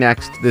tight. You'll be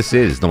next. This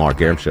is The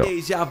Mark Arum Show.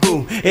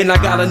 And I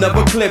got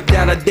another clip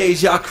down a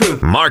Deja Crew.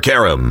 Mark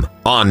Arum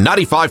on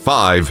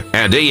 95.5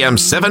 and AM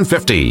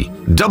 750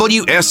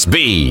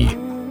 WSB.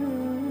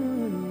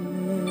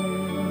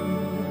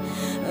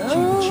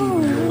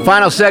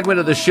 Final segment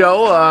of the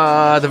show,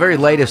 the very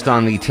latest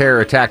on the terror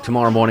attack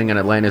tomorrow morning on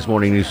Atlanta's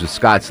Morning News with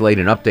Scott Slade,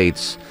 and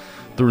updates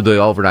through the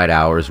overnight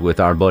hours with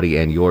our buddy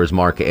and yours,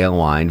 Mark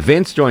Aylwine.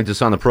 Vince joins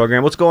us on the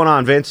program. What's going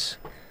on, Vince?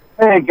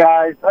 Hey,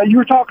 guys. You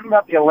were talking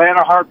about the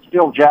Atlanta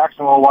Hartsfield-Jackson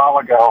a little while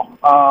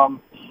ago.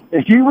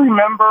 If you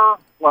remember,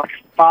 like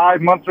 5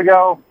 months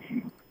ago,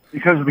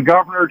 because the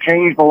governor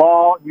changed the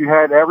law, you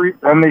had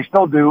and they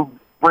still do,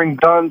 bring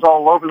guns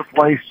all over the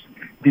place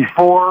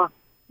before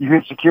you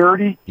hit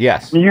security.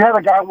 Yes. You had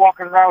a guy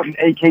walking around with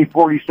an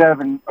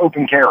AK-47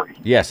 open carry.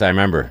 Yes, I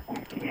remember.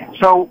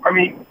 So, I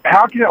mean,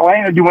 how can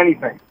Atlanta do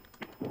anything?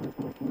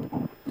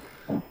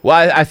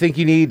 Well, I think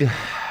you need,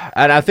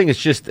 and I don't think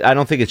it's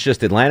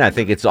just Atlanta. I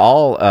think it's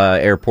all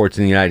airports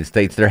in the United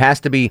States. There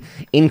has to be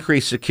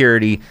increased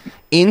security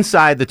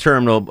inside the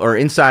terminal or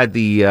inside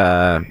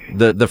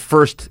the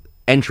first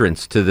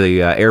entrance to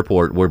the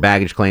airport where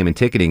baggage claim and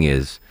ticketing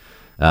is.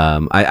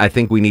 I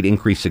think we need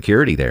increased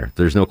security there.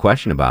 There's no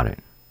question about it.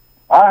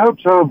 I hope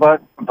so,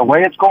 but the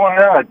way it's going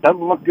now, it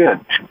doesn't look good.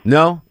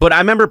 No, but I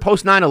remember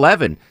post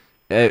 9/11.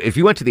 If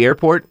you went to the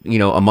airport,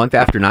 a month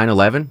after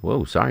 9/11.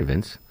 Whoa, sorry,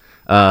 Vince.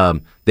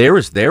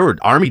 There were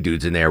army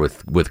dudes in there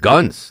with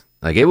guns.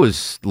 Like, it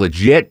was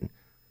legit.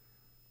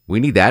 We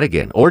need that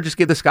again, or just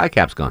give the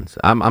Skycaps guns.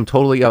 I'm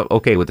totally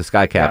okay with the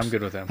Skycaps. Yeah, I'm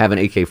good with them. Have an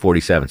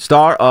AK-47.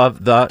 Star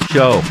of the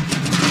show.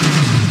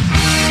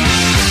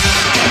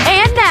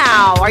 And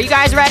now, are you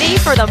guys ready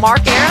for the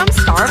Mark Arum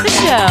Star of the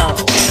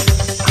Show?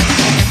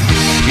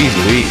 Jeez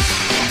Louise.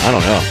 I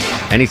don't know.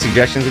 Any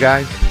suggestions,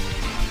 guys?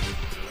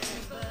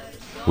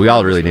 We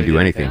all really didn't do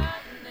anything.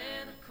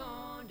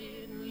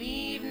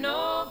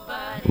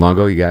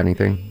 Longo, you got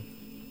anything?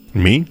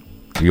 Me?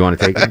 You want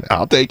to take it?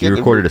 I'll take it. You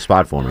recorded a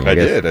spot for me. I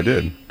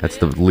did. That's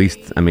the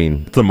least,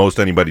 it's the most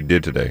anybody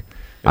did today.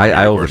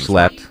 I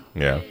overslept.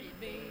 Yeah.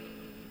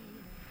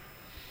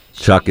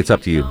 Chuck, it's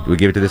up to you. Do we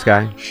give it to this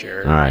guy?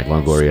 Sure. All right,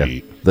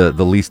 Longoria.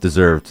 The least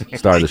deserved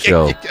star of the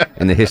show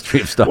in the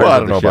history of stars well, of I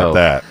don't the know show. about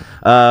that.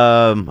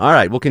 All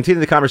right, we'll continue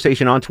the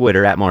conversation on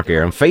Twitter at Mark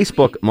Arum,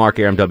 Facebook Mark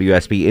Arum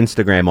WSB,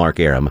 Instagram Mark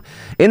Arum.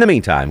 In the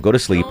meantime, go to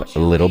sleep,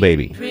 little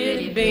baby.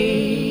 Pretty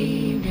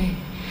baby,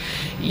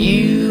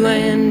 you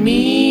and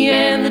me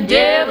and the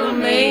devil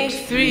makes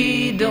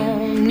three.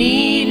 Don't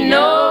need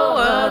no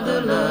other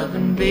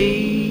loving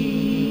baby.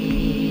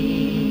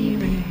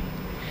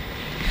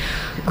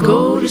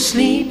 Go to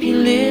sleep, you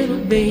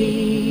little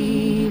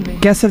baby.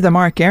 Guests of the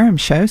Mark Aram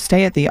Show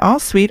stay at the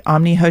All-Suite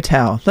Omni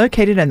Hotel,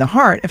 located in the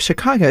heart of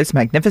Chicago's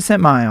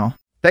Magnificent Mile.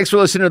 Thanks for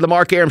listening to the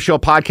Mark Aram Show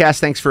podcast.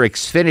 Thanks for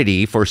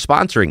Xfinity for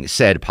sponsoring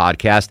said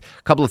podcast.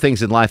 A couple of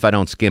things in life I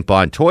don't skimp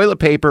on. Toilet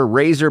paper,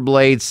 razor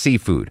blades,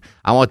 seafood.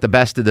 I want the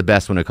best of the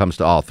best when it comes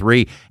to all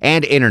three.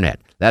 And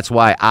internet. That's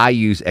why I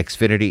use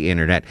Xfinity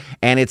Internet.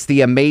 And it's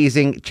the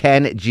amazing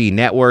 10G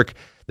network.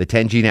 The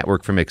 10G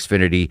network from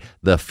Xfinity,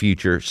 the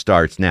future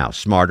starts now.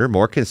 Smarter,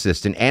 more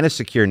consistent, and a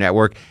secure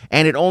network,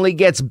 and it only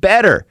gets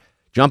better.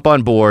 Jump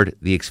on board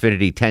the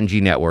Xfinity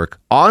 10G network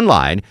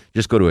online.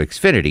 Just go to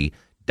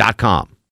Xfinity.com.